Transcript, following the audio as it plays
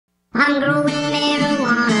I'm growing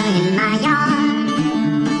marijuana in my yard.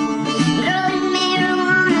 Growing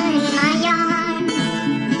marijuana in my yard.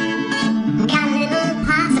 Got little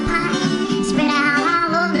pots of pipe spread out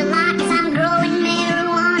all over the lot, 'cause I'm growing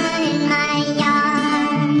marijuana in my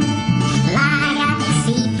yard. Well, I got the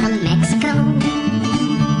seed from Mexico.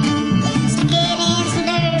 Stick it in some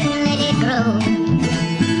dirt and let it grow.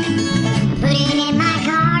 Put it in my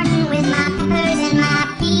garden with my peppers and my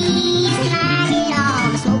peas, and I get all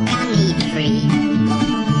the smoke I need to breathe.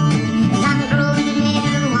 'Cause I'm growing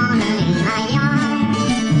marijuana in my yard.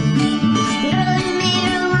 Growing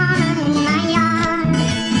marijuana in my yard.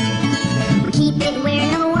 We'll keep it where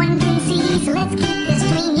no one can see, so let's keep this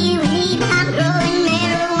between you and me. But I'm growing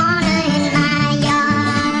marijuana in my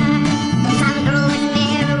yard. 'Cause I'm growing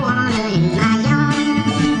marijuana in my yard.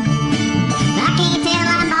 I can't tell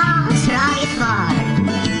my boss or I'll get fired.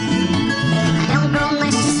 I don't grow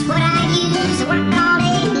much, just what I use. I work all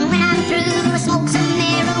day, and when I'm through, I smoke some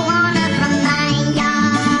marijuana from my yard.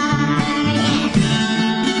 Yeah.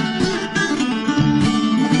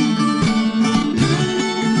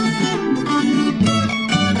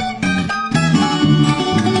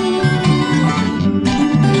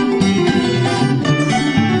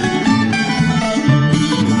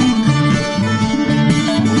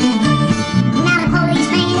 Now the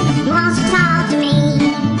policeman, he wants to talk to me.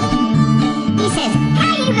 He says,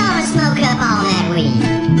 how you gonna smoke up all that weed?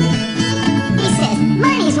 He says,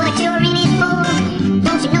 money's what you're in it for.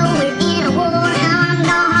 Don't you know we're in a war? I'm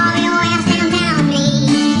gonna haul your ass downtown with me.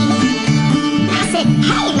 I said,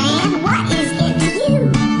 hey man, what is it to you?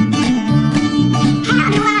 How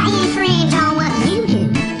do I infringe on what you do?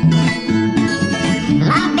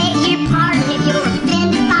 Well, I beg your pardon if you're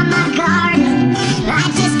offended by my garden, but I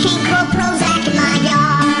just can't grow Prozac in my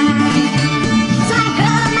yard. So I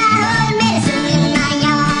grow my own medicine in my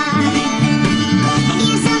yard. I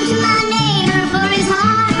give some to my neighbor for his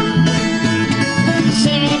heart.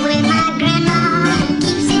 Share it with my grandma and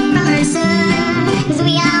keeps it from her son, 'cause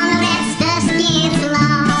we all know that stuff's against the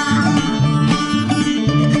law.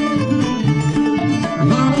 Well,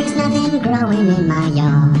 now there's nothing growing in my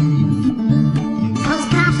yard, 'cause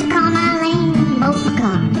cops took all my land and both my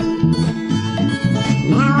cars.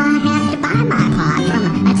 Now I have to buy my pot from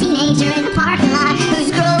a teenager in the parking lot who's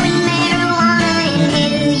growing marijuana in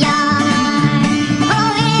his yard. Oh,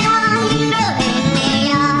 anyone can grow it in their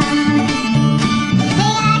yard.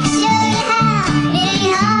 Hey, I can show you how, it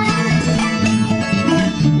ain't hard.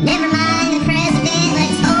 Never mind the president,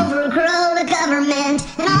 let's overgrow the government,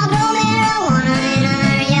 and I'll grow marijuana in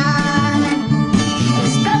our yard.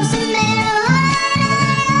 Let's grow some marijuana.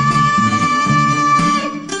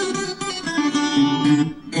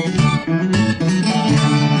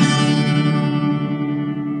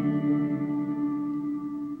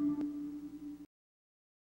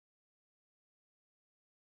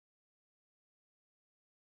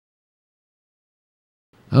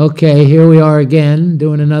 Okay, here we are again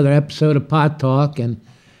doing another episode of Pot Talk, and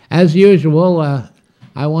as usual,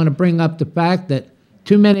 I want to bring up the fact that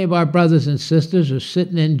too many of our brothers and sisters are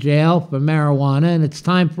sitting in jail for marijuana, and it's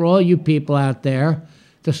time for all you people out there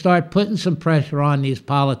to start putting some pressure on these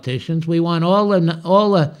politicians. We want all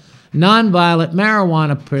the nonviolent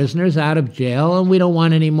marijuana prisoners out of jail, and we don't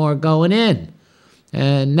want any more going in.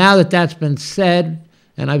 And now that that's been said,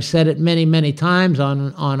 and I've said it many, many times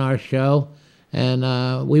on our show,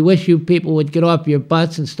 and we wish you people would get off your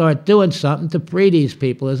butts and start doing something to free these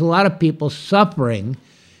people. There's a lot of people suffering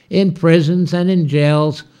in prisons and in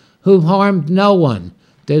jails who've harmed no one.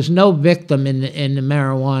 There's no victim in the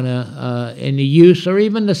marijuana, in the use or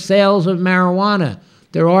even the sales of marijuana.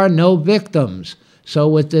 There are no victims.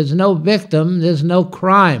 So if there's no victim, there's no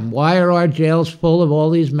crime. Why are our jails full of all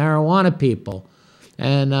these marijuana people?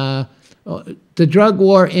 And the drug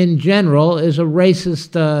war in general is a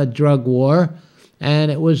racist drug war,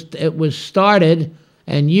 and it was started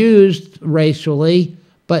and used racially,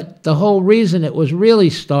 but the whole reason it was really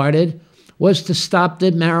started was to stop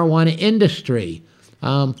the marijuana industry.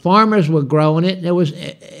 Farmers were growing it, and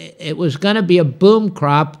it was going to be a boom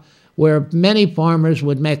crop where many farmers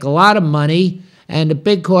would make a lot of money, and the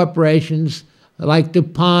big corporations like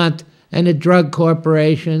DuPont and the drug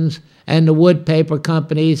corporations and the wood paper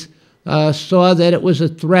companies saw that it was a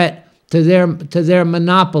threat to their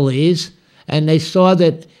monopolies, and they saw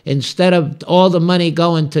that instead of all the money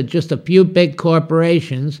going to just a few big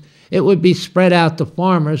corporations, it would be spread out to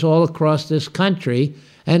farmers all across this country,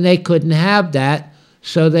 and they couldn't have that,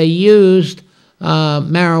 so they used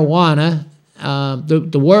marijuana,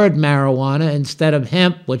 the word marijuana, instead of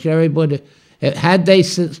hemp, which everybody, had they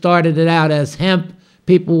started it out as hemp,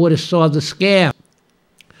 people would have saw the scam.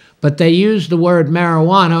 But they used the word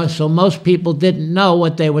marijuana, so most people didn't know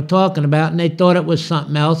what they were talking about, and they thought it was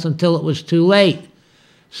something else until it was too late.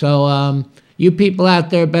 So you people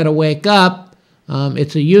out there better wake up.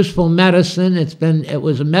 It's a useful medicine. It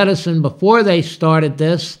was a medicine before they started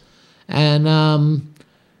this, and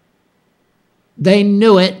they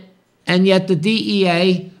knew it, and yet the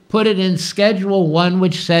DEA put it in Schedule 1,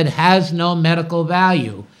 which said has no medical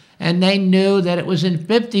value. And they knew that it was in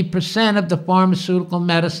 50% of the pharmaceutical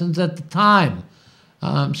medicines at the time.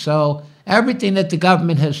 So everything that the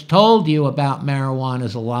government has told you about marijuana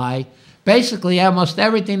is a lie. Basically, almost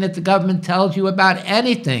everything that the government tells you about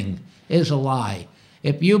anything is a lie.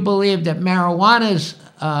 If you believe that marijuana is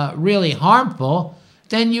really harmful,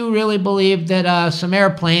 then you really believe that some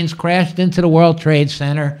airplanes crashed into the World Trade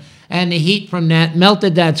Center and the heat from that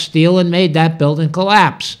melted that steel and made that building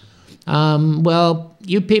collapse. Well,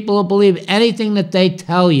 you people will believe anything that they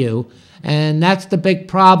tell you, and that's the big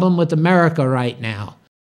problem with America right now.